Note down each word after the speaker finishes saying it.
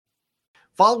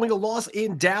Following a loss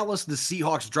in Dallas, the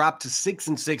Seahawks dropped to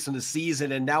 6-6 in the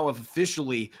season and now have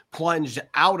officially plunged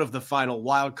out of the final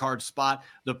wildcard spot.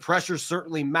 The pressure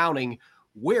certainly mounting.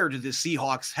 Where do the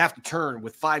Seahawks have to turn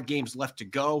with 5 games left to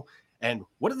go? And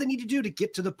what do they need to do to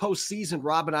get to the postseason?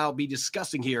 Rob and I will be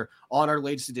discussing here on our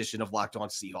latest edition of Locked On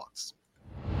Seahawks.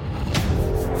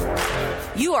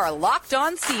 You are Locked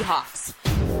On Seahawks,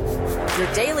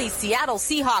 your daily Seattle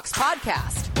Seahawks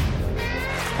podcast.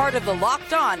 Part of the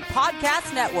Locked On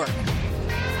Podcast Network,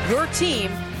 your team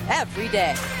every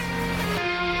day.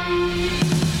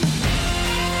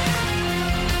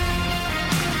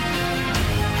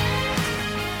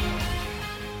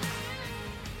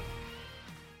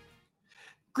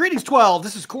 Greetings, 12.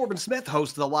 This is Corbin Smith,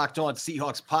 host of the Locked On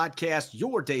Seahawks podcast,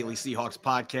 your daily Seahawks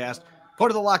podcast. Part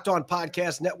of the Locked On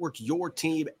Podcast Network, your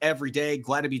team every day.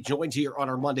 Glad to be joined here on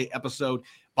our Monday episode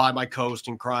by my co-host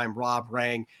in crime, Rob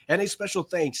Rang. And a special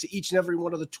thanks to each and every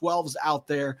one of the 12s out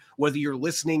there, whether you're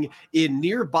listening in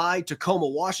nearby Tacoma,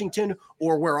 Washington,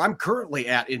 or where I'm currently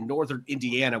at in northern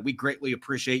Indiana. We greatly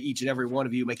appreciate each and every one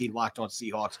of you making Locked On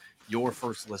Seahawks your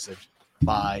first listen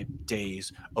 5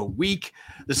 days a week.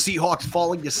 The Seahawks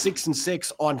falling to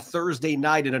 6-6 on Thursday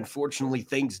night, and unfortunately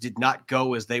things did not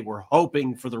go as they were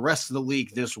hoping for the rest of the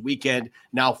league this weekend.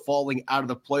 Now falling out of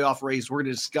the playoff race, we're going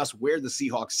to discuss where the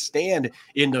Seahawks stand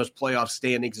in those playoff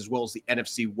standings, as well as the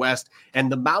NFC West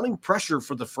and the mounting pressure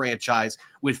for the franchise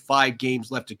with 5 games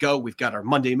left to go. We've got our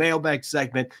Monday mailbag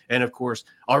segment, and of course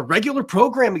our regular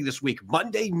programming this week,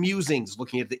 Monday Musings,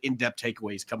 looking at the in-depth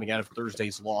takeaways coming out of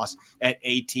Thursday's loss at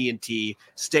AT&T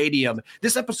Stadium.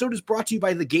 This episode is brought to you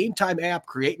by the Game Time app.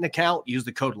 Create an account, use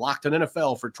the code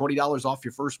LOCKEDONNFL for $20 off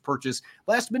your first purchase.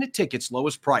 Last minute tickets,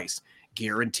 lowest price,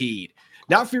 guaranteed.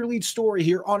 Now for your lead story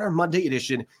here on our Monday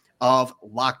edition of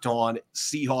Locked On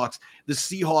Seahawks. The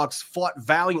Seahawks fought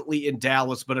valiantly in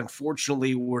Dallas, but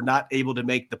unfortunately were not able to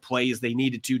make the plays they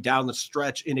needed to down the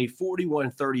stretch in a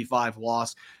 41-35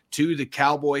 loss to the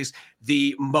Cowboys.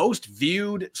 The most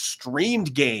viewed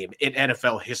streamed game in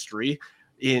NFL history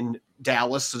in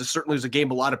Dallas. So this certainly was a game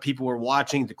a lot of people were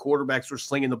watching. The quarterbacks were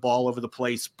slinging the ball over the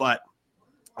place. But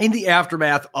in the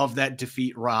aftermath of that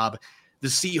defeat, Rob, the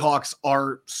Seahawks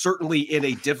are certainly in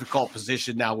a difficult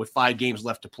position now with 5 games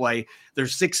left to play. They're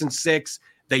 6-6.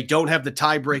 They don't have the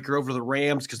tiebreaker over the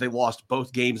Rams because they lost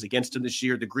both games against them this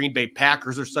year. The Green Bay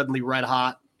Packers are suddenly red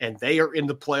hot, and they are in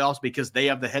the playoffs because they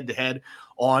have the head-to-head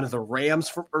on the Rams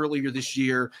from earlier this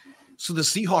year. So the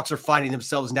Seahawks are finding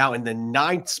themselves now in the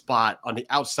 9th spot on the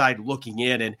outside looking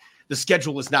in, and the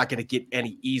schedule is not going to get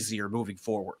any easier moving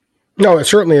forward. No, it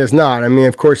certainly is not. I mean,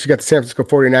 of course, you got the San Francisco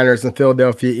 49ers and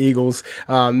Philadelphia Eagles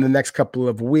the next couple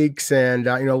of weeks. And,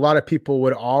 a lot of people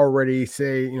would already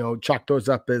say, chalk those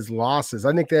up as losses.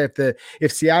 I think that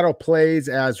if Seattle plays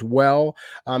as well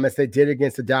as they did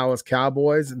against the Dallas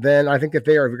Cowboys, then I think that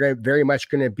they are very, very much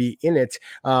going to be in it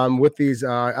with these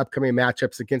upcoming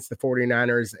matchups against the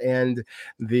 49ers and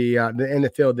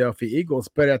the Philadelphia Eagles.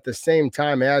 But at the same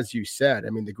time, as you said, I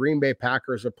mean, the Green Bay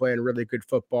Packers are playing really good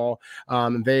football.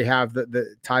 They have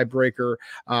the tiebreaker,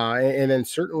 and then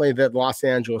certainly the Los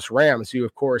Angeles Rams, who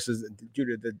of course is due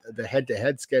to the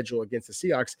head-to-head schedule against the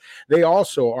Seahawks, they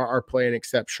also are playing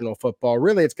exceptional football.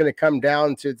 Really, it's going to come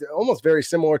down to almost very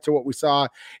similar to what we saw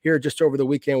here just over the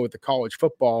weekend with the college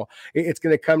football. It's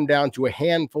going to come down to a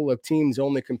handful of teams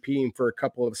only competing for a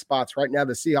couple of spots. Right now,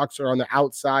 the Seahawks are on the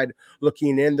outside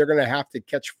looking in. They're going to have to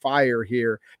catch fire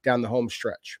here down the home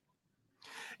stretch.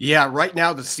 Yeah, right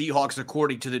now the Seahawks,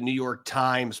 according to the New York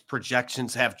Times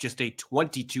projections, have just a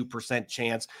 22%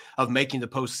 chance of making the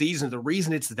postseason. The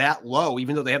reason it's that low,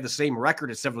 even though they have the same record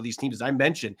as several of these teams, as I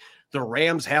mentioned, the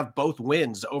Rams have both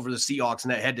wins over the Seahawks in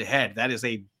that head-to-head. That is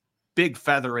a big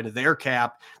feather into their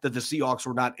cap that the Seahawks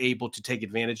were not able to take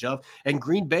advantage of. And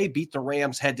Green Bay beat the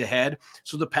Rams head-to-head,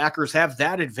 so the Packers have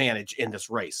that advantage in this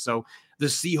race. So the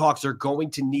Seahawks are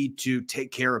going to need to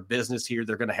take care of business here.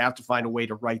 They're going to have to find a way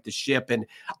to right the ship. And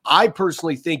I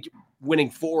personally think winning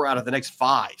 4 out of the next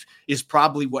 5 is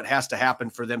probably what has to happen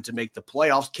for them to make the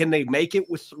playoffs. Can they make it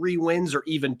with 3 wins or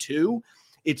even 2?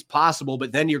 It's possible,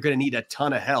 but then you're going to need a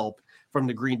ton of help from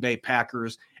the Green Bay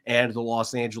Packers and the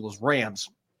Los Angeles Rams.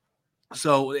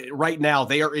 So right now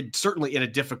they are certainly in a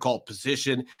difficult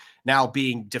position, now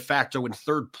being de facto in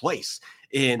 3rd place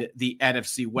in the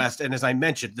NFC West. And as I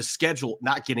mentioned, the schedule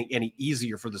not getting any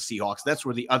easier for the Seahawks. That's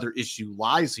where the other issue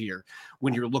lies here.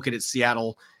 When you're looking at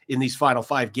Seattle in these final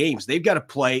 5 games, they've got to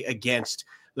play against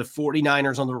the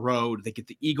 49ers on the road. They get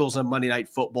the Eagles on Monday Night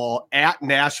Football at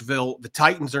Nashville. The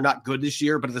Titans are not good this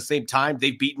year, but at the same time,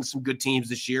 they've beaten some good teams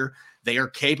this year. They are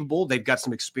capable. They've got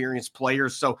some experienced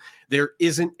players. So there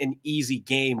isn't an easy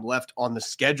game left on the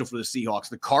schedule for the Seahawks.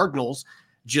 The Cardinals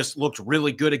just looked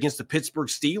really good against the Pittsburgh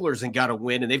Steelers and got a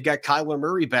win, and they've got Kyler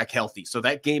Murray back healthy. So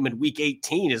that game in Week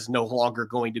 18 is no longer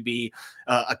going to be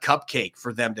a cupcake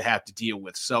for them to have to deal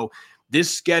with. So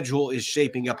this schedule is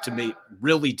shaping up to be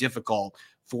really difficult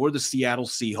for the Seattle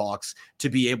Seahawks to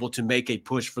be able to make a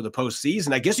push for the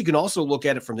postseason. I guess you can also look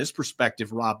at it from this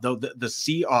perspective, Rob, though the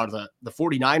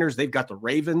 49ers, they've got the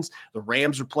Ravens. The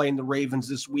Rams are playing the Ravens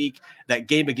this week. That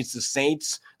game against the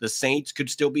Saints could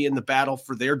still be in the battle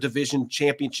for their division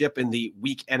championship in the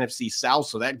weak NFC South.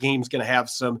 So that game's going to have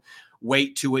some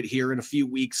weight to it here in a few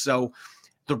weeks. So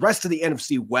the rest of the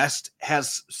NFC West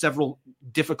has several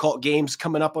difficult games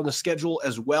coming up on the schedule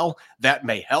as well. That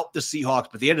may help the Seahawks,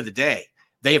 but at the end of the day,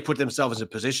 they have put themselves in a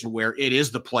position where it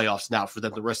is the playoffs now for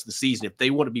them the rest of the season. If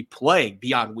they want to be playing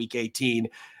beyond Week 18,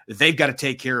 they've got to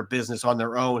take care of business on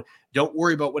their own. Don't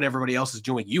worry about what everybody else is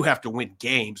doing. You have to win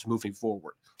games moving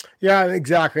forward. Yeah,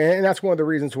 exactly. And that's one of the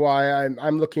reasons why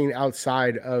I'm looking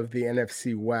outside of the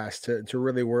NFC West to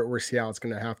really where Seattle's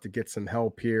going to have to get some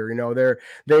help here. You know,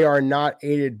 they are not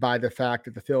aided by the fact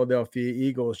that the Philadelphia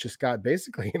Eagles just got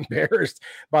basically embarrassed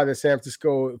by the San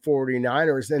Francisco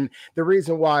 49ers. And the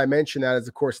reason why I mention that is,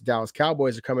 of course, the Dallas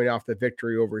Cowboys are coming off the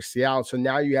victory over Seattle. So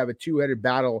now you have a two-headed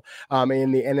battle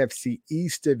in the NFC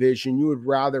East division. You would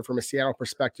rather, from a Seattle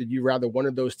perspective, you'd rather one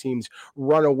of those teams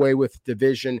run away with the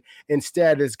division.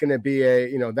 Instead, it's going to be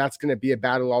that's going to be a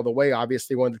battle all the way.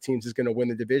 Obviously, one of the teams is going to win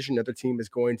the division. The other team is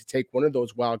going to take one of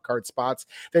those wild card spots.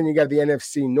 Then you got the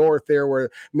NFC North there, where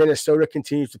Minnesota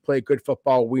continues to play good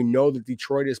football. We know that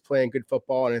Detroit is playing good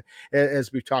football, and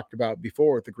as we've talked about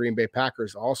before, with the Green Bay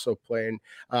Packers also playing,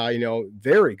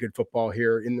 very good football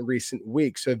here in the recent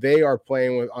weeks. So they are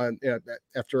playing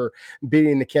after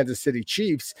beating the Kansas City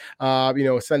Chiefs,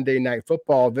 Sunday Night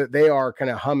Football. That they are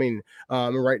kind of humming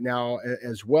right now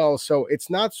as well. So it's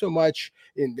not so much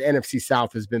in the NFC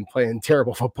South has been playing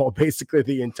terrible football basically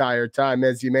the entire time.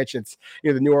 As you mentioned,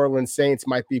 the New Orleans Saints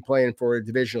might be playing for a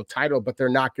divisional title, but they're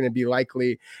not going to be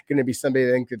likely going to be somebody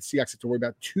I think that Seahawks have to worry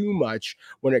about too much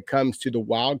when it comes to the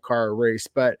wild card race.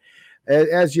 But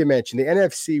as you mentioned, the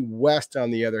NFC West,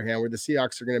 on the other hand, where the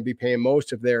Seahawks are going to be paying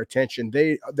most of their attention,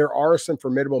 there are some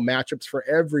formidable matchups for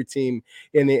every team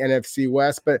in the NFC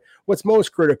West. But what's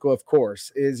most critical, of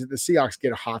course, is that the Seahawks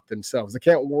get hot themselves. They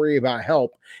can't worry about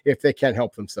help if they can't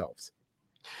help themselves.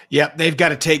 Yeah, they've got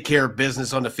to take care of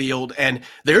business on the field. And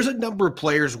there's a number of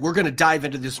players. We're going to dive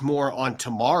into this more on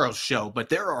tomorrow's show, but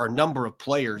there are a number of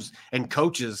players and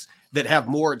coaches that have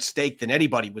more at stake than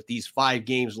anybody with these 5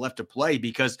 games left to play,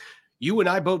 because you and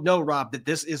I both know, Rob, that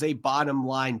this is a bottom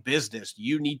line business.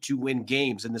 You need to win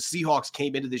games. And the Seahawks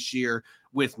came into this year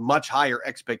with much higher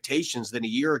expectations than a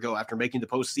year ago after making the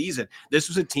postseason. This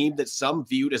was a team that some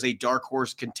viewed as a dark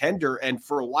horse contender. And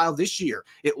for a while this year,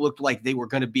 it looked like they were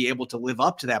going to be able to live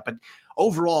up to that. But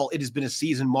overall, it has been a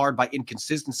season marred by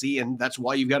inconsistency. And that's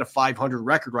why you've got a 500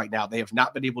 record right now. They have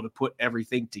not been able to put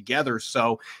everything together.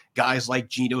 So guys like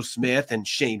Geno Smith and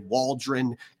Shane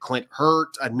Waldron, Clint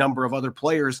Hurt, a number of other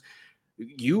players,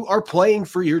 you are playing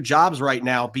for your jobs right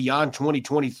now beyond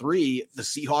 2023. The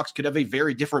Seahawks could have a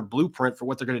very different blueprint for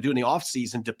what they're going to do in the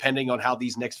offseason, depending on how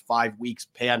these next 5 weeks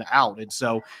pan out. And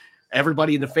so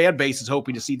everybody in the fan base is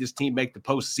hoping to see this team make the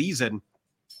postseason.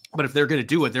 But if they're going to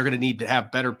do it, they're going to need to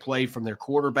have better play from their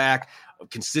quarterback.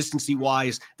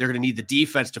 Consistency-wise, they're going to need the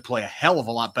defense to play a hell of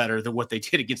a lot better than what they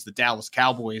did against the Dallas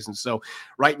Cowboys. And so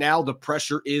right now the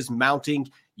pressure is mounting.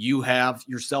 You have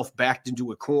yourself backed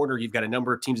into a corner. You've got a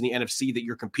number of teams in the NFC that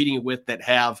you're competing with that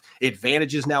have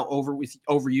advantages now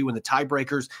over you in the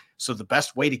tiebreakers. So the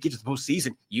best way to get to the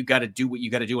postseason, you got to do what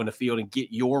you got to do on the field and get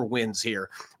your wins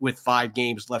here with 5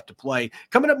 games left to play.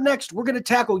 Coming up next, we're going to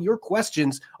tackle your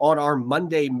questions on our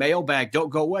Monday mailbag.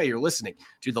 Don't go away. You're listening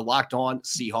to the Locked On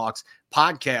Seahawks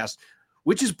podcast,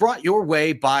 which is brought your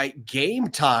way by Game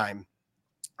Time.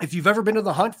 If you've ever been on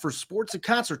the hunt for sports and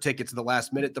concert tickets at the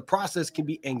last minute, the process can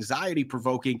be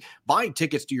anxiety-provoking. Buying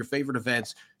tickets to your favorite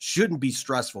events shouldn't be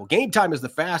stressful. Game Time is the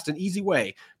fast and easy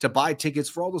way to buy tickets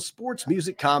for all the sports,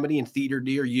 music, comedy, and theater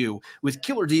near you. With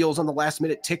killer deals on the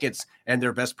last-minute tickets and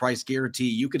their best price guarantee,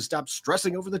 you can stop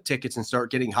stressing over the tickets and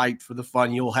start getting hyped for the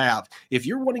fun you'll have. If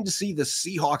you're wanting to see the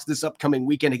Seahawks this upcoming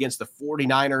weekend against the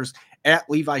 49ers at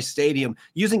Levi Stadium.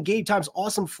 Using Game Time's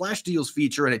awesome flash deals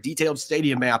feature and a detailed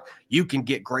stadium map, you can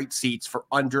get great seats for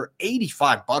under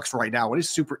 $85 right now. It is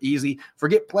super easy.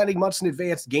 Forget planning months in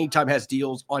advance. Game Time has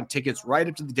deals on tickets right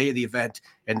up to the day of the event,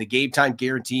 and the Game Time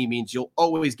guarantee means you'll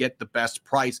always get the best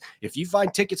price. If you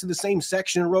find tickets in the same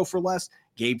section and row for less,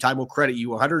 Game Time will credit you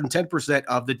 110%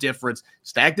 of the difference.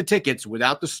 Stack the tickets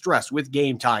without the stress with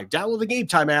Game Time. Download the Game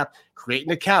Time app, create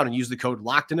an account, and use the code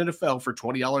LOCKEDONNFL for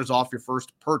 $20 off your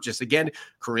first purchase. Again,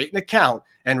 create an account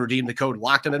and redeem the code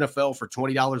LOCKEDONNFL for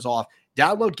 $20 off.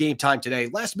 Download Game Time today.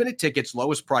 Last-minute tickets,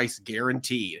 lowest price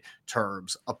guaranteed.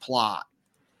 Terms apply.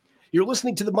 You're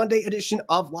listening to the Monday edition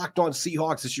of Locked On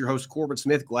Seahawks. It's your host, Corbin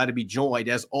Smith. Glad to be joined,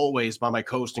 as always, by my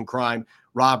co-host in crime,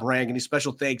 Rob Rang. And a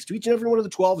special thanks to each and every one of the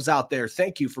 12s out there.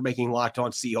 Thank you for making Locked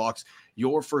On Seahawks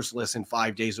your first listen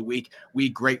 5 days a week. We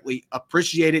greatly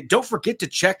appreciate it. Don't forget to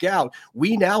check out,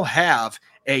 we now have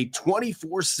a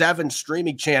 24/7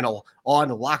 streaming channel on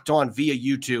Locked On via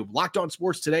YouTube. Locked On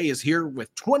Sports Today is here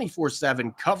with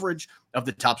 24/7 coverage of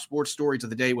the top sports stories of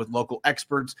the day with local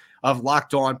experts of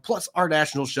Locked On, plus our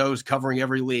national shows covering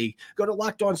every league. Go to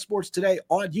Locked On Sports Today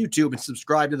on YouTube and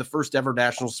subscribe to the first ever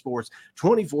national sports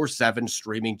 24/7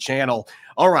 streaming channel.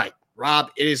 All right, Rob,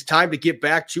 it is time to get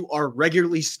back to our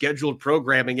regularly scheduled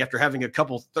programming after having a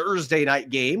couple Thursday night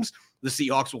games. The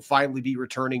Seahawks will finally be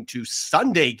returning to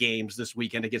Sunday games this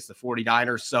weekend against the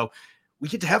 49ers. So we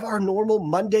get to have our normal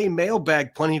Monday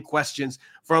mailbag, plenty of questions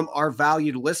from our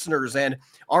valued listeners. And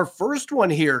our first one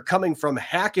here coming from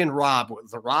Hack and Rob.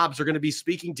 The Robs are going to be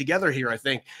speaking together here, I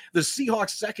think. The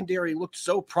Seahawks secondary looked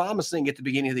so promising at the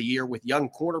beginning of the year with young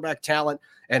quarterback talent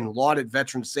and lauded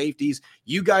veteran safeties.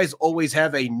 You guys always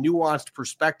have a nuanced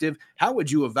perspective. How would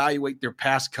you evaluate their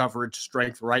pass coverage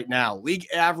strength right now? League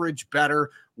average, better,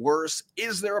 worse?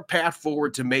 Is there a path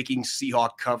forward to making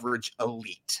Seahawk coverage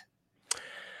elite?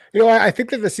 You know, I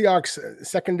think that the Seahawks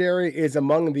secondary is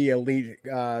among the elite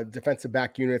defensive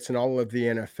back units in all of the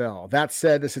NFL. That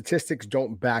said, the statistics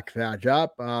don't back that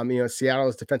up.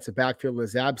 Seattle's defensive backfield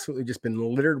has absolutely just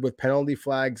been littered with penalty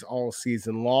flags all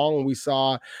season long. We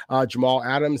saw Jamal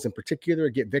Adams in particular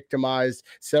get victimized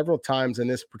several times in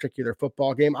this particular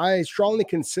football game. I strongly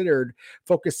considered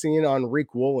focusing in on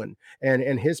Riq Woolen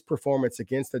and his performance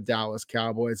against the Dallas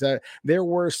Cowboys. There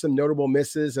were some notable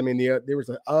misses. I mean, there was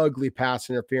an ugly pass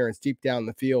interference deep down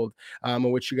the field,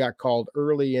 which you got called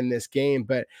early in this game.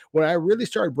 But when I really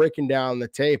started breaking down the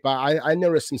tape, I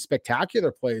noticed some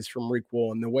spectacular plays from Riq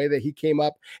Woolen, the way that he came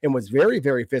up and was very,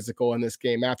 very physical in this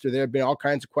game after there had been all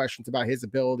kinds of questions about his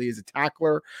ability as a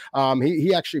tackler.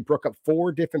 He actually broke up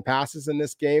 4 different passes in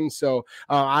this game. So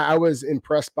I was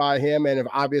impressed by him. And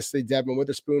obviously Devin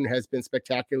Witherspoon has been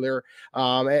spectacular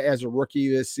as a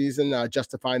rookie this season,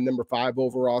 justifying number 5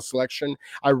 overall selection.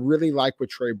 I really like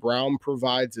what Trey Brown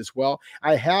provides as well.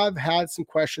 I have had some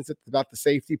questions about the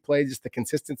safety play, just the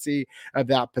consistency of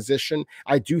that position.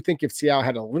 I do think if Seattle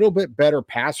had a little bit better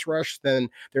pass rush, then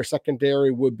their secondary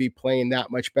would be playing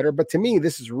that much better. But to me,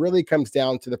 this really comes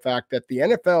down to the fact that the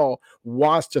NFL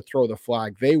wants to throw the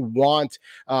flag. They want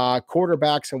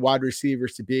quarterbacks and wide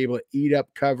receivers to be able to eat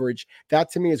up coverage.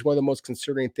 That to me is one of the most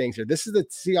concerning things here. This is the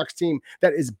Seahawks team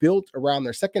that is built around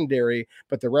their secondary,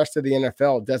 but the rest of the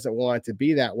NFL doesn't want it to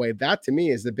be that way. That to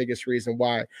me is the biggest reason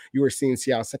why you were seeing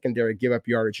Seattle secondary give up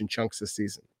yardage in chunks this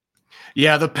season.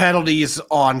 Yeah, the penalties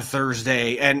on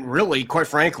Thursday, and really, quite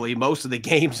frankly, most of the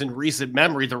games in recent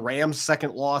memory, the Rams'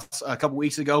 second loss a couple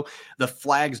weeks ago, the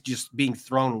flags just being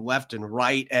thrown left and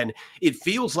right, and it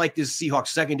feels like this Seahawks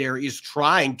secondary is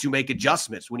trying to make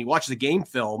adjustments. When you watch the game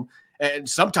film, and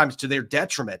sometimes to their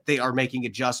detriment, they are making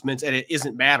adjustments, and it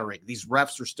isn't mattering. These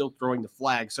refs are still throwing the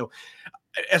flag. So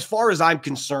as far as I'm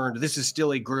concerned, this is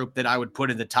still a group that I would put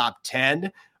in the top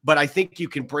 10, but I think you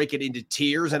can break it into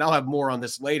tiers, and I'll have more on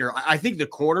this later. I think the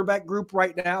cornerback group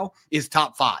right now is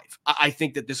top 5. I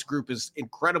think that this group is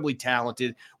incredibly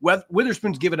talented.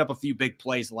 Witherspoon's given up a few big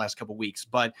plays the last couple weeks,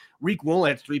 but Riq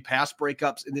Woolen had 3 pass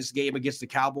breakups in this game against the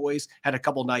Cowboys, had a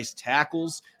couple nice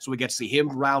tackles, so we get to see him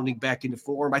rounding back into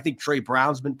form. I think Trey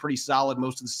Brown's been pretty solid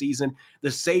most of the season. The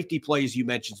safety plays you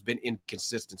mentioned has been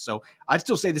inconsistent, so I'd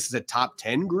still say this is a top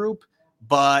 10 group,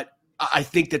 but I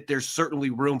think that there's certainly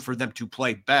room for them to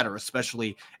play better,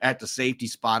 especially at the safety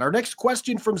spot. Our next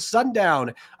question from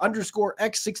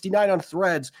Sundown_X69 on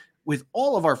Threads. With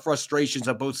all of our frustrations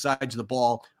on both sides of the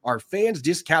ball, are fans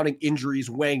discounting injuries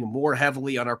weighing more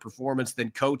heavily on our performance than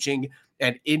coaching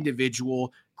and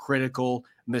individual critical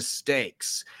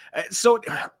mistakes? So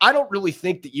I don't really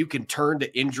think that you can turn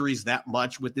to injuries that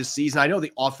much with this season. I know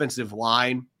the offensive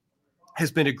line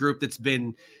has been a group that's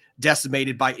been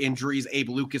decimated by injuries. Abe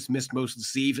Lucas missed most of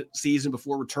the season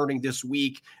before returning this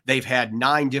week. They've had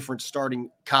 9 different starting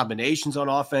combinations on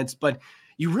offense, but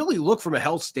you really look from a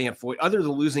health standpoint, other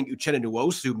than losing Uchenna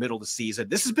Nwosu middle of the season,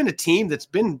 this has been a team that's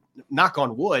been, knock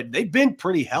on wood, they've been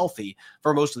pretty healthy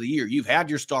for most of the year. You've had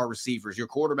your star receivers. Your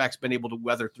quarterback's been able to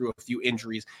weather through a few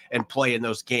injuries and play in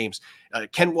those games.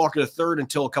 Ken Walker III,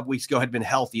 until a couple weeks ago, had been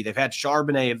healthy. They've had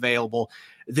Charbonnet available.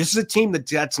 This is a team that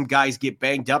had some guys get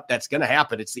banged up. That's going to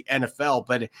happen. It's the NFL.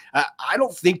 But I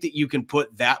don't think that you can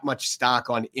put that much stock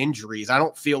on injuries. I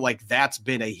don't feel like that's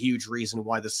been a huge reason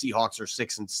why the Seahawks are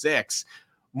 6-6.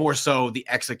 More so the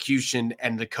execution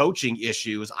and the coaching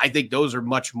issues. I think those are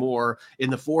much more in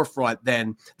the forefront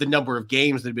than the number of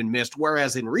games that have been missed.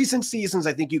 Whereas in recent seasons,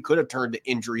 I think you could have turned to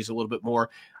injuries a little bit more.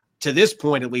 To this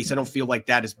point, at least, I don't feel like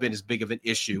that has been as big of an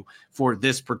issue for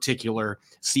this particular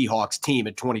Seahawks team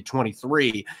in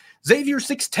 2023. Xavier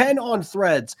 610 on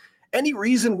Threads. Any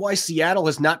reason why Seattle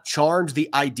has not charmed the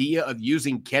idea of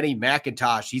using Kenny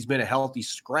McIntosh? He's been a healthy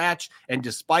scratch, and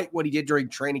despite what he did during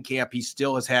training camp, he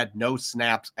still has had no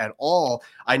snaps at all.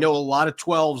 I know a lot of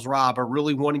 12s, Rob, are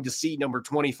really wanting to see number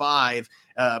 25.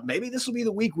 Maybe this will be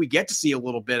the week we get to see a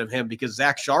little bit of him because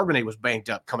Zach Charbonnet was banged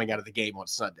up coming out of the game on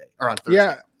Sunday or on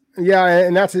Thursday. Yeah,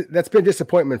 and that's been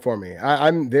disappointment for me.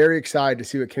 I'm very excited to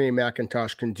see what Kenny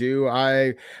McIntosh can do.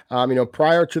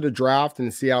 Prior to the draft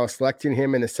and Seattle selecting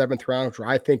him in the 7th round, which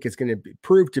I think is going to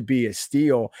prove to be a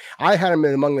steal, I had him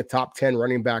among the top 10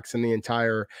 running backs in the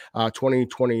entire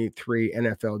 2023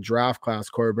 NFL draft class,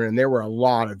 Corbin, and there were a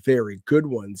lot of very good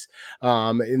ones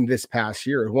in this past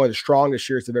year. One of the strongest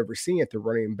years I've ever seen at the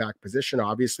running back position.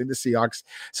 Obviously, the Seahawks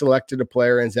selected a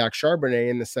player in Zach Charbonnet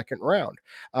in the 2nd round.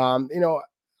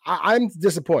 I'm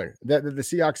disappointed that the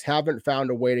Seahawks haven't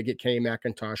found a way to get Kenny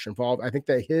McIntosh involved. I think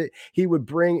that he would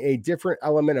bring a different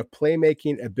element of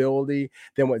playmaking ability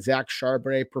than what Zach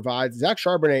Charbonnet provides. Zach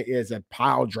Charbonnet is a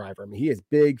pile driver. I mean, he is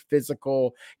big,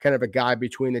 physical, kind of a guy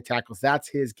between the tackles. That's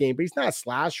his game, but he's not a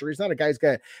slasher. He's not a guy who's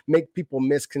going to make people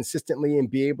miss consistently and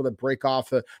be able to break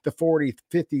off the 40,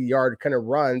 50-yard kind of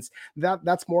runs.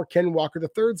 That's more Ken Walker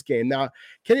III's game. Now,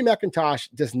 Kenny McIntosh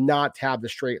does not have the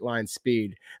straight line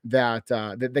speed that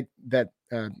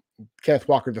Kenneth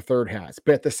Walker III has,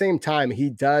 but at the same time, he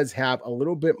does have a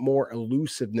little bit more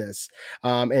elusiveness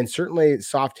and certainly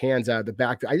soft hands out of the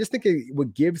back. I just think it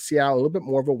would give Seattle a little bit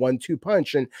more of a 1-2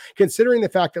 punch. And considering the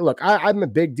fact that, look, I'm a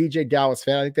big DJ Dallas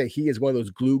fan. I think that he is one of those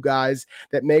glue guys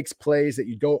that makes plays that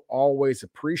you don't always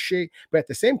appreciate. But at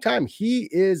the same time, he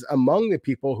is among the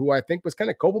people who I think was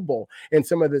kind of culpable in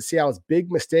some of the Seattle's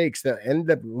big mistakes that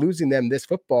ended up losing them this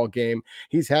football game.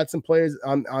 He's had some plays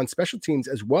on special teams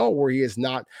as well where he has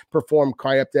not performed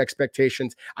quite up to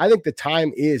expectations. I think the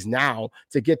time is now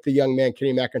to get the young man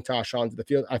Kenny McIntosh onto the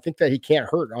field. I think that he can't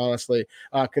hurt, honestly,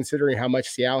 considering how much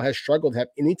Seattle has struggled to have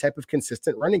any type of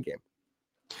consistent running game.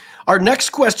 Our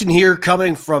next question here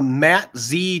coming from Matt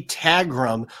Z.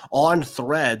 Tagram on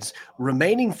Threads.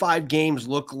 Remaining 5 games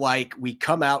look like we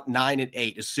come out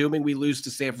 9-8, assuming we lose to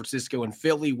San Francisco and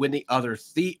Philly, win the other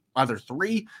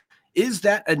 3. Is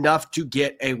that enough to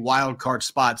get a wild card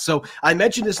spot? So I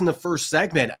mentioned this in the first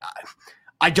segment.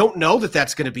 I don't know that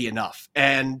that's going to be enough.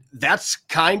 And that's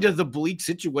kind of the bleak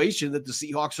situation that the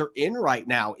Seahawks are in right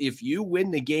now. If you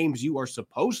win the games you are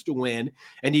supposed to win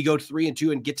and you go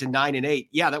 3-2 and get to 9-8,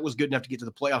 yeah, that was good enough to get to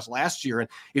the playoffs last year. And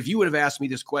if you would have asked me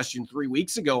this question 3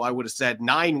 weeks ago, I would have said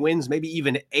 9 wins, maybe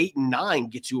even 8-9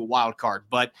 gets you a wild card.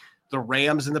 But the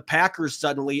Rams and the Packers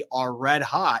suddenly are red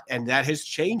hot, and that has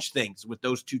changed things with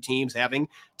those 2 teams having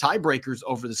tiebreakers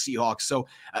over the Seahawks. So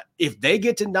if they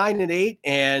get to 9-8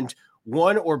 and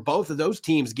one or both of those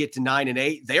teams get to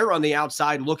 9-8, they're on the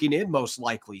outside looking in most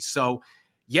likely. So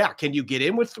yeah, can you get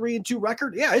in with 3-2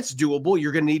 record? Yeah, it's doable.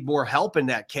 You're going to need more help in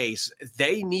that case.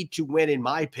 They need to win, in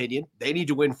my opinion. They need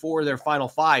to win 4 of their final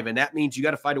 5, and that means you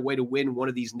got to find a way to win one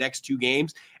of these next 2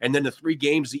 games, and then the 3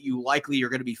 games that you likely are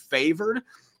going to be favored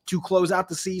to close out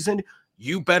the season,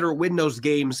 you better win those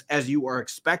games as you are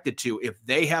expected to. If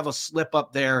they have a slip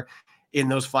up there in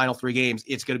those final 3 games,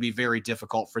 it's going to be very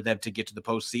difficult for them to get to the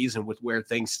postseason with where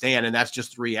things stand. And that's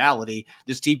just the reality.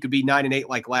 This team could be 9-8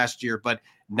 like last year, but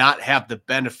not have the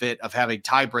benefit of having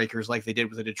tiebreakers like they did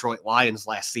with the Detroit Lions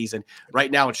last season. Right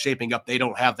now it's shaping up. They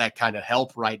don't have that kind of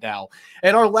help right now.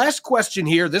 And our last question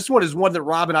here, this one is one that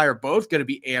Rob and I are both going to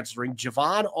be answering.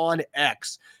 Javon on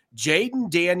X. Jaden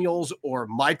Daniels or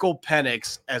Michael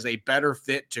Penix as a better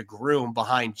fit to groom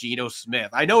behind Geno Smith?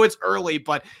 I know it's early,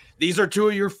 but These are two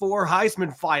of your 4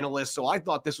 Heisman finalists, so I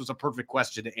thought this was a perfect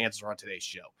question to answer on today's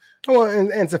show. Well,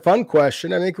 and it's a fun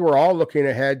question. I think we're all looking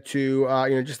ahead to,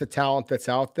 just the talent that's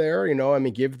out there.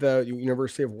 Give the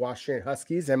University of Washington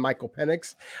Huskies and Michael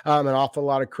Penix an awful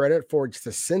lot of credit for just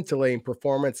a scintillating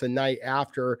performance a night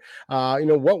after,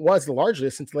 what was largely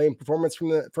a scintillating performance from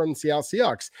the Seattle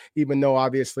Seahawks, even though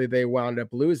obviously they wound up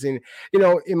losing.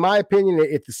 In my opinion,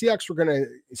 if the Seahawks were going to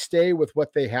stay with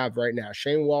what they have right now,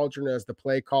 Shane Waldron as the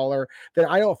play caller, then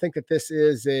I don't think that this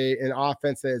is an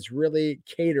offense that is really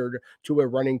catered to a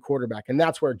running quarterback. And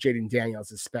that's where Jaden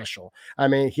Daniels is special. I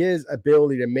mean, his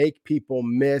ability to make people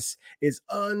miss is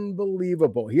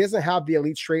unbelievable. He doesn't have the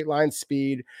elite straight line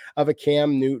speed of a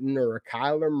Cam Newton or a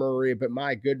Kyler Murray, but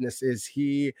my goodness, is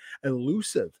he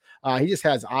elusive. He just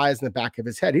has eyes in the back of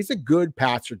his head. He's a good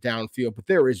passer downfield, but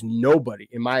there is nobody,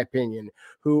 in my opinion,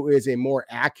 who is a more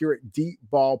accurate deep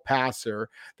ball passer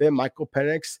than Michael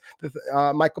Penix.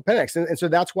 And so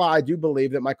that's why I do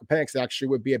believe that Michael Penix actually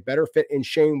would be a better fit in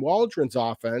Shane Waldron's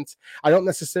offense. I don't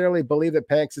necessarily believe that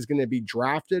Penix is going to be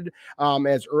drafted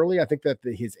as early. I think that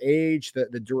his age,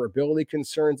 the durability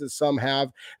concerns that some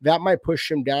have, that might push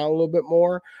him down a little bit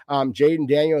more. Jaden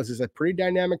Daniels is a pretty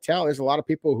dynamic talent. There's a lot of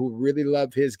people who really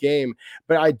love his game,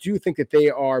 but I do think that they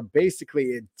are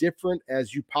basically as different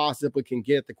as you possibly can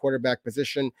get at the quarterback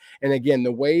position. And again,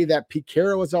 the way that Pete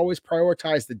Carroll has always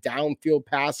prioritized the downfield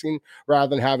passing rather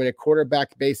than having a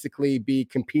quarterback basically be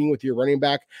competing with your running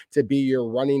back to be your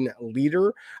running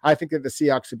leader, I think that the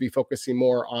Seahawks would be focusing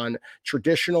more on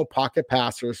traditional pocket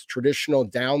passers, traditional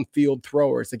downfield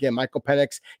throwers. Again, Michael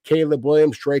Penix, Caleb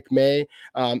Williams, Drake May,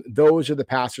 those are the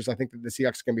passers I think that the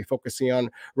Seahawks can be focusing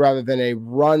on rather than a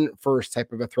run-first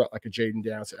type of a threat like a Jaden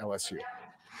Daniels at LSU.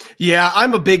 Yeah,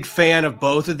 I'm a big fan of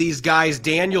both of these guys.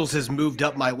 Daniels has moved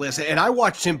up my list, and I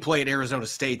watched him play at Arizona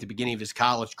State at the beginning of his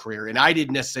college career, and I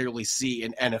didn't necessarily see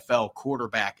an NFL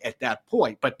quarterback at that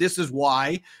point. But this is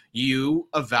why you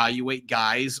evaluate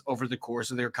guys over the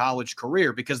course of their college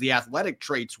career, because the athletic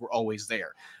traits were always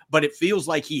there. But it feels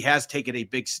like he has taken a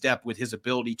big step with his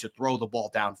ability to throw the ball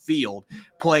downfield,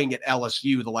 playing at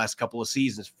LSU the last couple of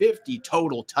seasons. 50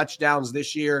 total touchdowns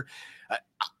this year.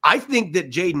 I think that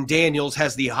Jaden Daniels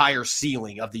has the higher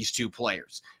ceiling of these two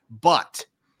players. But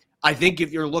I think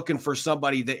if you're looking for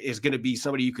somebody that is going to be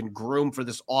somebody you can groom for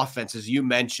this offense, as you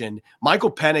mentioned,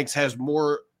 Michael Penix has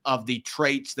more of the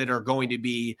traits that are going to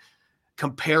be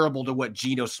comparable to what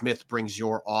Geno Smith brings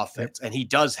your offense. And he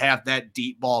does have that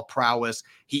deep ball prowess.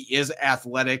 He is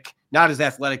athletic, not as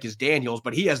athletic as Daniels,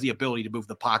 but he has the ability to move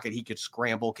the pocket. He could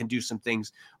scramble, can do some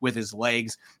things with his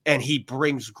legs, and he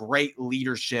brings great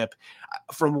leadership.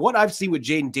 From what I've seen with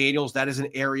Jaden Daniels, that is an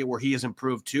area where he has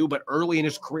improved too, but early in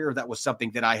his career, that was something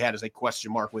that I had as a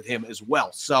question mark with him as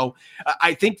well. So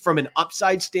I think from an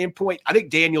upside standpoint, I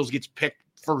think Daniels gets picked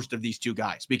first of these two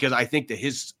guys, because I think that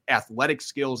his athletic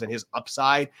skills and his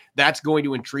upside, that's going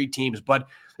to intrigue teams. But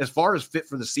as far as fit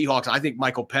for the Seahawks, I think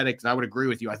Michael Penix, and I would agree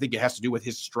with you, I think it has to do with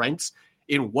his strengths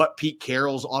in what Pete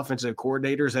Carroll's offensive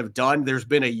coordinators have done. There's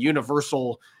been a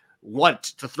universal want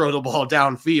to throw the ball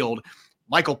downfield.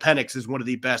 Michael Penix is one of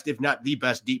the best, if not the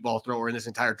best, deep ball thrower in this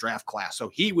entire draft class. So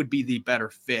he would be the better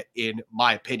fit, in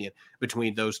my opinion,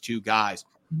 between those two guys.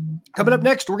 Coming up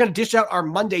next, we're going to dish out our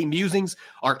Monday musings,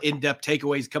 our in-depth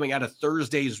takeaways coming out of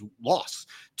Thursday's loss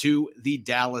to the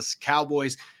Dallas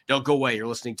Cowboys. Don't go away. You're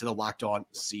listening to the Locked On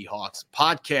Seahawks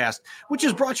podcast, which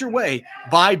is brought your way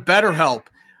by BetterHelp.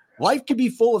 Life can be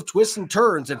full of twists and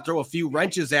turns and throw a few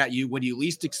wrenches at you when you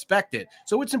least expect it.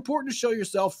 So it's important to show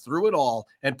yourself through it all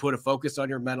and put a focus on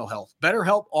your mental health.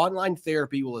 BetterHelp Online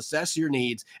Therapy will assess your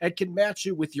needs and can match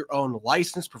you with your own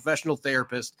licensed professional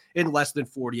therapist in less than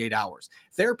 48 hours.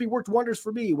 Therapy worked wonders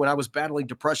for me when I was battling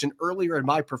depression earlier in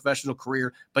my professional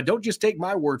career, but don't just take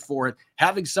my word for it.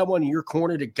 Having someone in your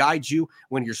corner to guide you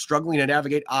when you're struggling to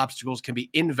navigate obstacles can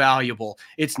be invaluable.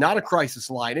 It's not a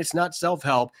crisis line. It's not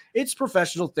self-help. It's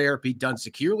professional therapy done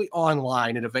securely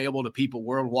online and available to people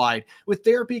worldwide. With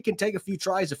therapy, it can take a few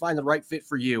tries to find the right fit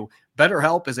for you.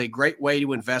 BetterHelp is a great way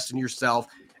to invest in yourself.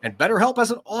 And BetterHelp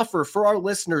has an offer for our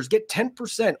listeners. Get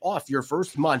 10% off your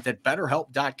first month at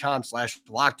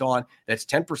BetterHelp.com/lockedon. That's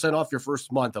 10% off your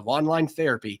first month of online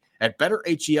therapy at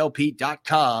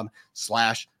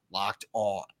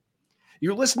BetterHelp.com/lockedon.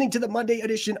 You're listening to the Monday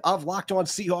edition of Locked On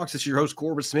Seahawks. It's your host,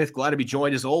 Corbin Smith. Glad to be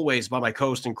joined, as always, by my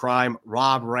co-host in crime,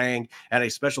 Rob Rang. And a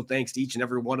special thanks to each and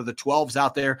every one of the 12s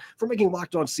out there for making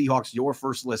Locked On Seahawks your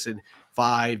first listen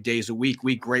 5 days a week.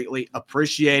 We greatly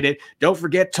appreciate it. Don't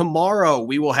forget, tomorrow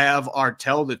we will have our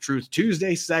Tell the Truth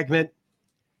Tuesday segment.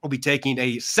 We'll be taking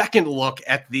a second look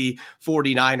at the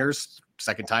 49ers.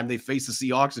 second time they face the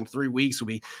Seahawks in 3 weeks. We'll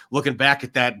be looking back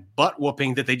at that butt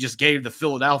whooping that they just gave the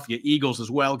Philadelphia Eagles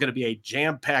as well. Going to be a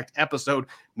jam-packed episode.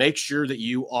 Make sure that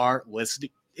you are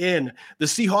listening in. The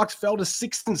Seahawks fell to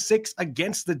 6-6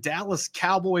 against the Dallas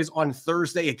Cowboys on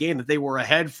Thursday, a game that they were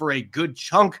ahead for a good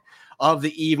chunk of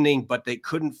the evening, but they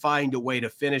couldn't find a way to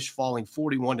finish, falling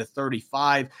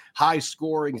 41-35. High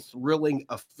scoring, thrilling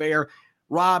affair.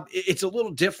 Rob, it's a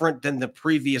little different than the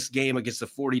previous game against the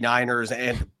 49ers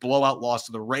and blowout loss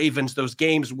to the Ravens, those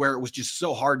games where it was just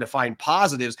so hard to find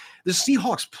positives. The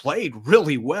Seahawks played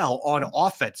really well on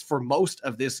offense for most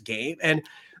of this game, and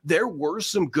there were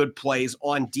some good plays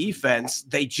on defense.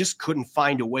 They just couldn't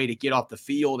find a way to get off the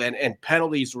field, and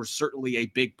penalties were certainly a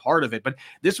big part of it. But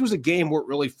this was a game where it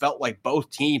really felt like both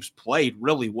teams played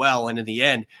really well, and in the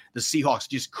end, the Seahawks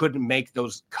just couldn't make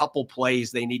those couple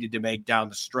plays they needed to make down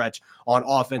the stretch on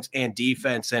offense and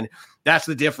defense. And that's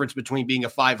the difference between being a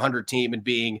 500 team and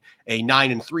being a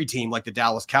 9-3 team like the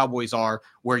Dallas Cowboys are,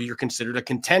 where you're considered a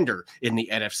contender in the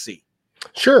NFC.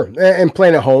 Sure, and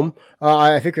playing at home,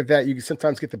 I think that you can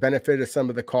sometimes get the benefit of some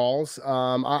of the calls.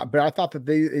 But I thought that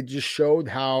it just showed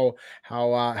how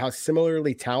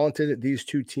similarly talented these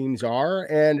two teams are,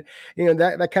 and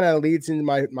that kind of leads into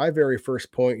my very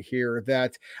first point here.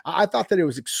 That I thought that it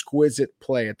was exquisite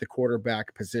play at the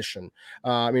quarterback position.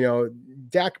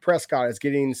 Dak Prescott is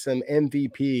getting some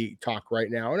MVP talk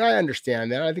right now, and I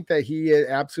understand that. I think that he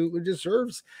absolutely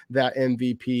deserves that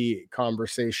MVP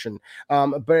conversation.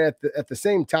 But at the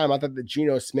same time, I thought that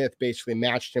Geno Smith basically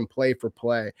matched him play for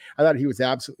play. I thought he was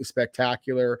absolutely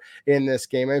spectacular in this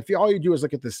game. And if all you do is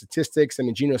look at the statistics, I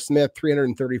mean, Geno Smith,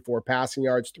 334 passing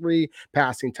yards, 3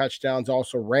 passing touchdowns,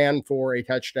 also ran for a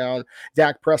touchdown.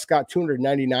 Dak Prescott,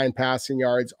 299 passing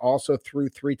yards, also threw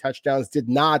 3 touchdowns, did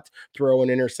not throw an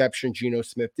interception. Geno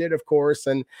Smith did, of course.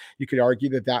 And you could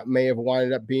argue that may have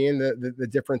wound up being the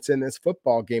difference in this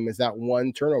football game, is that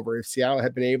one turnover. If Seattle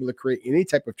had been able to create any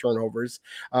type of turnovers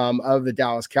of the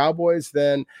Dallas Cowboys,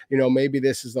 then maybe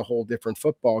this is a whole different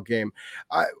football game.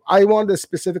 I wanted to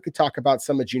specifically talk about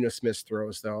some of Geno Smith's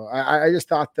throws, though. I just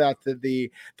thought that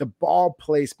the ball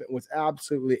placement was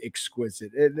absolutely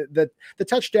exquisite. The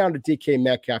touchdown to DK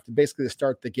Metcalf, basically to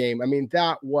start the game, I mean,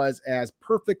 that was as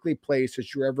perfectly placed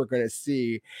as you're ever going to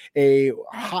see a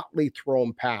hotly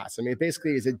thrown pass. I mean,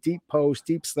 basically is a deep post,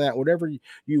 deep slant, whatever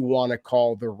you want to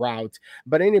call the route.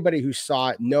 But anybody who saw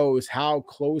it knows how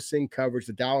close in coverage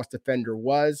the Dallas defender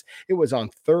was. It was on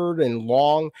 3rd and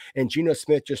long, and Geno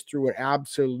Smith just threw an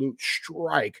absolute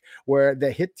strike where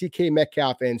they hit DK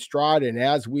Metcalf in stride. And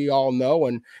as we all know,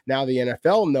 and now the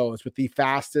NFL knows, with the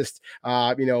fastest,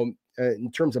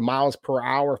 in terms of miles per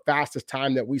hour, fastest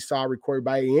time that we saw recorded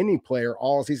by any player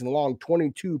all season long,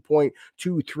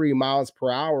 22.23 miles per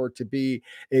hour to be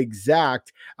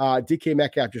exact. DK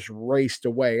Metcalf just raced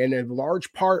away. And a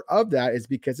large part of that is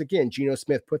because, again, Geno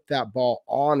Smith put that ball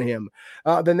on him.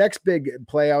 The next big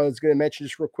play I was going to mention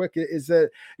just real quick is that,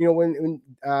 when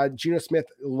Geno Smith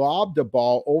lobbed the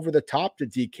ball over the top to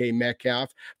DK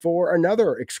Metcalf for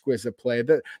another exquisite play.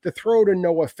 The throw to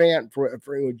Noah Fant for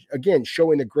again,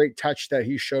 showing the great touch that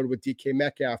he showed with DK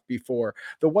Metcalf before.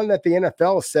 The one that the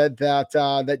NFL said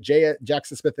that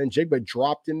Jackson Smith-Njigba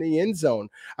dropped in the end zone.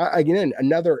 Again,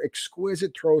 another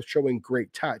exquisite throw showing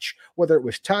great touch. Whether it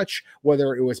was touch,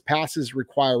 whether it was passes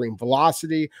requiring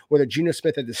velocity, whether Geno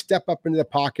Smith had to step up into the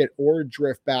pocket or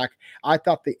drift back, I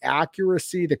thought the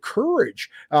accuracy, the courage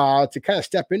to kind of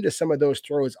step into some of those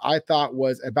throws, I thought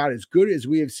was about as good as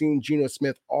we have seen Geno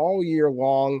Smith all year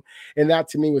long. And that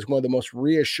to me was one of the most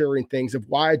reassuring things of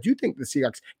why I do think the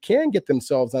Seahawks can get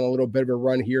themselves on a little bit of a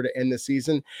run here to end the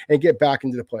season and get back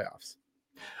into the playoffs.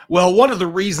 Well, one of the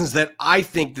reasons that I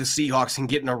think the Seahawks can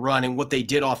get in a run and what they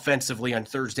did offensively on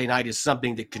Thursday night is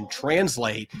something that can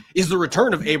translate is the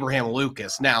return of Abraham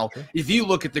Lucas. Now, if you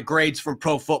look at the grades from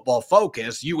Pro Football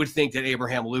Focus, you would think that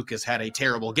Abraham Lucas had a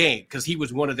terrible game because he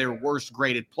was one of their worst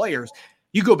graded players.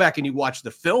 You go back and you watch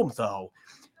the film, though,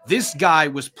 this guy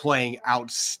was playing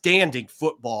outstanding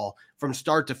football from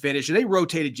start to finish, and they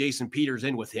rotated Jason Peters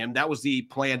in with him. That was the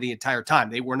plan the entire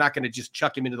time. They were not going to just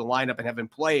chuck him into the lineup and have him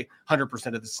play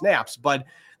 100% of the snaps. But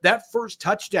that first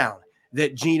touchdown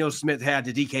that Geno Smith had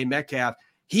to DK Metcalf,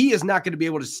 he is not going to be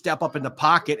able to step up in the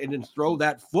pocket and then throw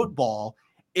that football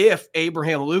if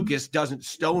Abraham Lucas doesn't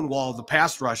stonewall the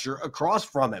pass rusher across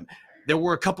from him. There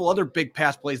were a couple other big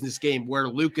pass plays in this game where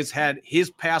Lucas had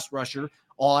his pass rusher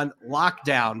on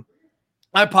lockdown.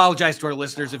 I apologize to our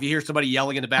listeners if you hear somebody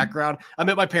yelling in the background. I'm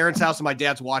at my parents' house and my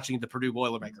dad's watching the Purdue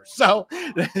Boilermakers. So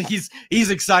he's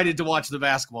excited to watch the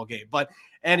basketball game. But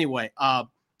anyway,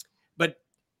 but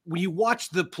when you watch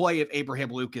the play of Abraham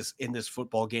Lucas in this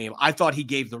football game, I thought he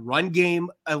gave the run game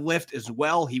a lift as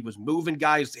well. He was moving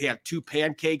guys. He had 2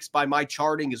 pancakes by my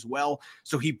charting as well.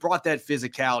 So he brought that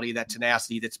physicality, that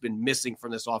tenacity that's been missing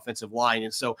from this offensive line.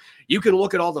 And so you can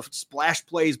look at all the splash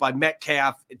plays by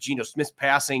Metcalf, Geno Smith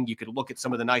passing. You could look at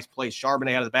some of the nice plays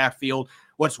Charbonnet out of the backfield.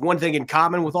 What's one thing in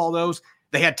common with all those?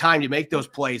 They had time to make those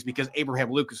plays because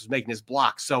Abraham Lucas was making his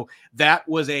blocks. So that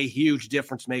was a huge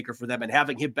difference maker for them. And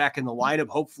having him back in the lineup,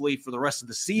 hopefully for the rest of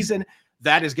the season,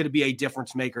 that is going to be a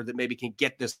difference maker that maybe can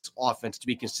get this offense to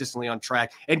be consistently on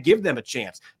track and give them a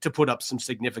chance to put up some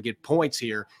significant points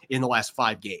here in the last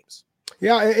 5 games.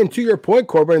 Yeah, and to your point,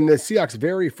 Corbin, the Seahawks'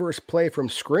 very first play from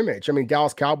scrimmage. I mean,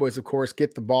 Dallas Cowboys, of course,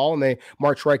 get the ball and they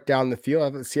march right down the field.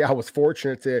 I thought Seattle was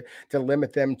fortunate to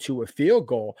limit them to a field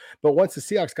goal. But once the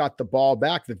Seahawks got the ball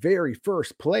back, the very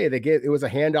first play it was a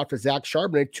handoff to Zach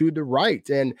Charbonnet to the right,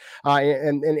 and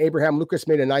Abraham Lucas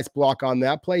made a nice block on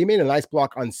that play. He made a nice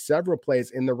block on several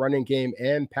plays in the running game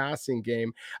and passing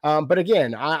game. But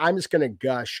again, I'm just going to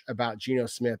gush about Geno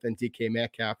Smith and DK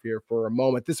Metcalf here for a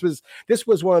moment. This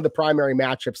was one of the primary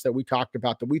matchups that we talked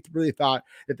about, that we really thought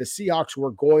that the Seahawks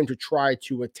were going to try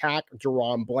to attack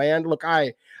DaRon Bland. Look,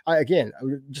 I again,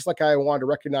 just like I wanted to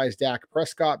recognize Dak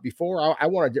Prescott before, I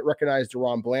wanted to recognize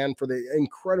DaRon Bland for the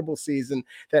incredible season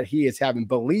that he is having.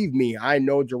 Believe me, I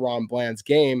know DaRon Bland's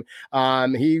game.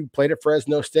 He played at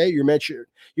Fresno State. You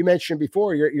mentioned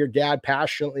before your dad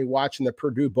passionately watching the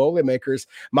Purdue Boilermakers.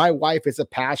 My wife is a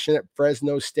passionate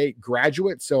Fresno State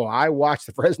graduate, so I watch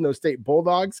the Fresno State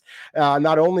Bulldogs,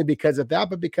 not only because of that,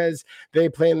 but because they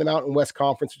play in the Mountain West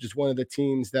Conference, which is one of the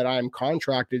teams that I'm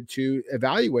contracted to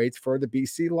evaluate for the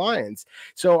BC Lions.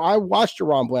 So I watched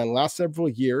DaRon Bland the last several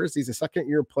years. He's a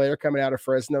second-year player coming out of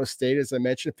Fresno State, as I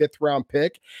mentioned, 5th-round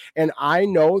pick. And I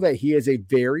know that he is a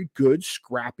very good,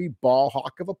 scrappy ball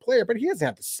hawk of a player, but he doesn't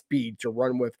have the speed to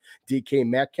run with DK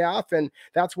Metcalf. And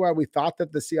that's why we thought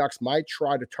that the Seahawks might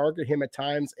try to target him at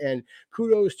times. And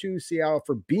kudos to Seattle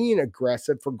for being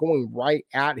aggressive, for going right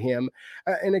at him.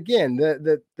 And again,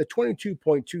 the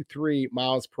 22.23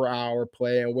 miles per hour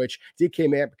play in which DK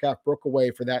Metcalf broke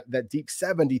away for that deep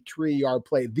 73-yard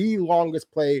play, the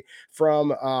longest play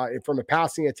from a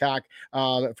passing attack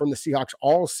from the Seahawks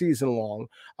all season long,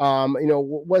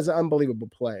 was an unbelievable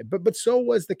play. But so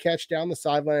was the catch down the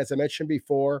sideline, as I mentioned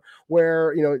before,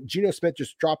 where Geno Smith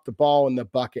just dropped the ball in the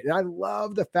bucket. And I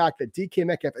love the fact that DK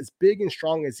Metcalf, as big and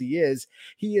strong as he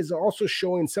is also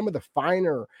showing some of the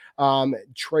finer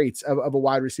traits of a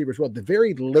wide receiver as well. The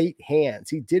very late hands.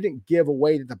 He didn't give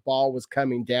away that the ball was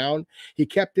coming down. He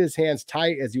kept his hands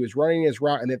tight as he was running his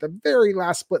route, and at the very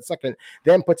last split second,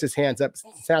 then puts his hands up,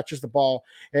 snatches the ball,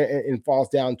 and falls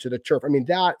down to the turf. I mean,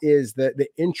 that is the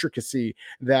intricacy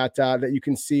that you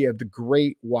can see of the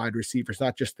great wide receivers,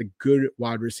 not just the good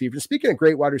wide receivers. Speaking of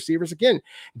great wide receivers, again,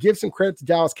 give some credit to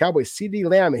Dallas Cowboys. CeeDee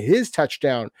Lamb, his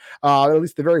touchdown, at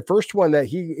least the very first one, that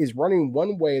he is running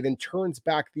one way, then turns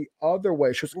back the other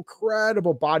way, shows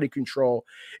incredible body control.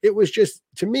 It was just,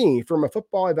 to me, from a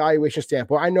football evaluation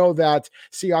standpoint, I know that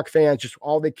Seahawks fans, just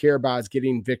all they care about is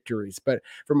getting victories. But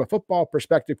from a football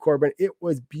perspective, Corbin, it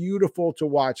was beautiful to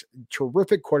watch.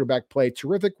 Terrific quarterback play,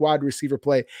 terrific wide receiver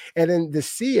play, and then to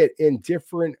see it in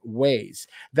different ways.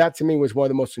 That, to me, was one of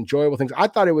the most enjoyable things. I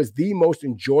thought it was the most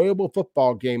enjoyable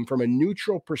football game from a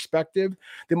neutral perspective,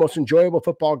 the most enjoyable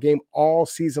football game all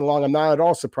season long. I'm not at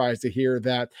all surprised to hear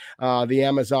that the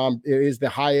Amazon is the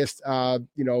highest,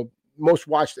 most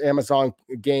watched Amazon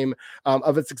game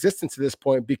of its existence to this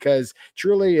point, because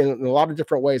truly, in a lot of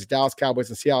different ways, Dallas Cowboys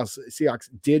and Seahawks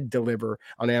did deliver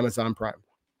on Amazon Prime.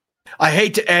 I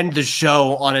hate to end the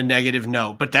show on a negative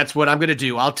note, but that's what I'm going to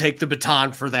do. I'll take the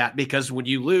baton for that, because when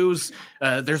you lose,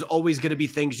 there's always going to be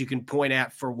things you can point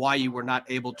at for why you were not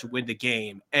able to win the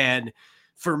game. And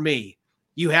for me,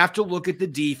 you have to look at the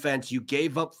defense. You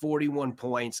gave up 41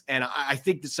 points, and I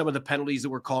think that some of the penalties that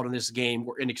were called in this game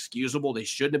were inexcusable. They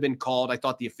shouldn't have been called. I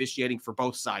thought the officiating for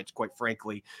both sides, quite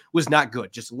frankly, was not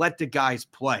good. Just let the guys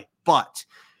play. But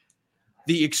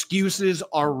the excuses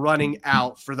are running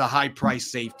out for the high-priced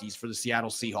safeties for the Seattle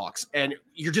Seahawks. And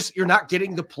you're not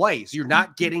getting the plays. You're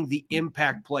not getting the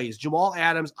impact plays. Jamal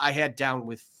Adams, I had down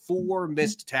with 4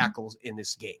 missed tackles in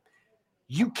this game.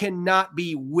 You cannot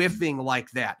be whiffing like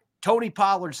that. Tony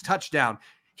Pollard's touchdown,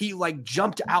 he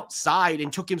jumped outside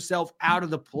and took himself out of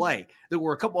the play. There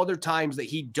were a couple other times that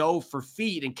he dove for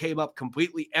feet and came up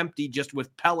completely empty, just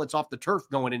with pellets off the turf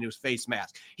going into his face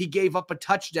mask. He gave up a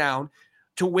touchdown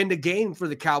to win the game for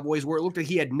the Cowboys, where it looked like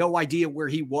he had no idea where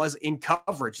he was in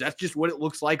coverage. That's just what it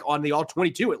looks like on the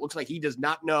all-22. It looks like he does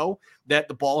not know that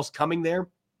the ball is coming there.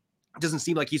 Doesn't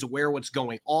seem like he's aware of what's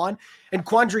going on. And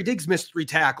Quandre Diggs missed 3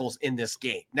 tackles in this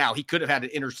game. Now, he could have had an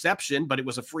interception, but it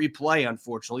was a free play,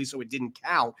 unfortunately, so it didn't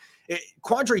count.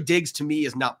 Quandre Diggs, to me,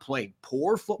 is not playing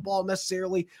poor football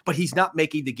necessarily, but he's not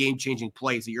making the game-changing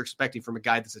plays that you're expecting from a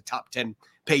guy that's a top 10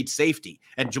 paid safety.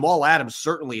 And Jamal Adams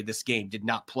certainly in this game did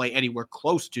not play anywhere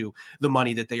close to the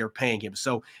money that they are paying him.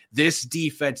 So this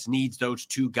defense needs those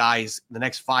 2 guys the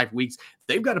next 5 weeks.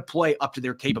 They've got to play up to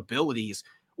their capabilities,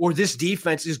 or this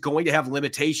defense is going to have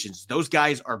limitations. Those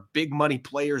guys are big money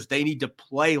players. They need to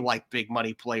play like big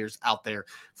money players out there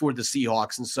for the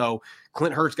Seahawks. And so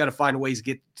Clint Hurts got to find ways to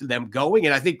get to them going.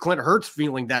 And I think Clint Hurts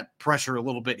feeling that pressure a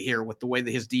little bit here with the way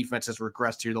that his defense has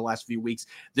regressed here the last few weeks.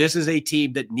 This is a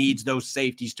team that needs those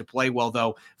safeties to play well,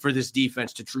 though, for this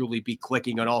defense to truly be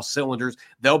clicking on all cylinders.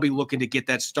 They'll be looking to get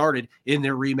that started in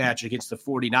their rematch against the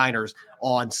 49ers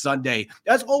on Sunday.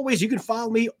 As always, you can follow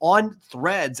me on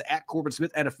Threads at Corbin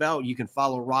Smith NFL. You can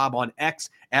follow Rob on X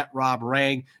at Rob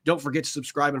Rang. Don't forget to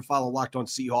subscribe and follow Locked On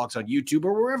Seahawks on YouTube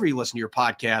or wherever you listen to your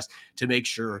podcast to make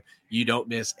sure you don't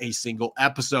miss a single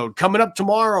episode. Coming up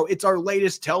tomorrow, it's our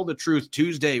latest Tell the Truth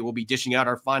Tuesday. We'll be dishing out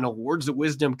our final words of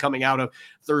wisdom coming out of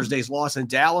Thursday's loss in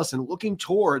Dallas and looking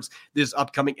towards this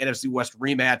upcoming NFC West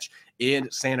rematch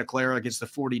in Santa Clara against the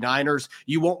 49ers.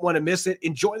 You won't want to miss it.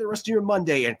 Enjoy the rest of your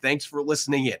Monday, and thanks for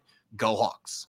listening in. Go Hawks.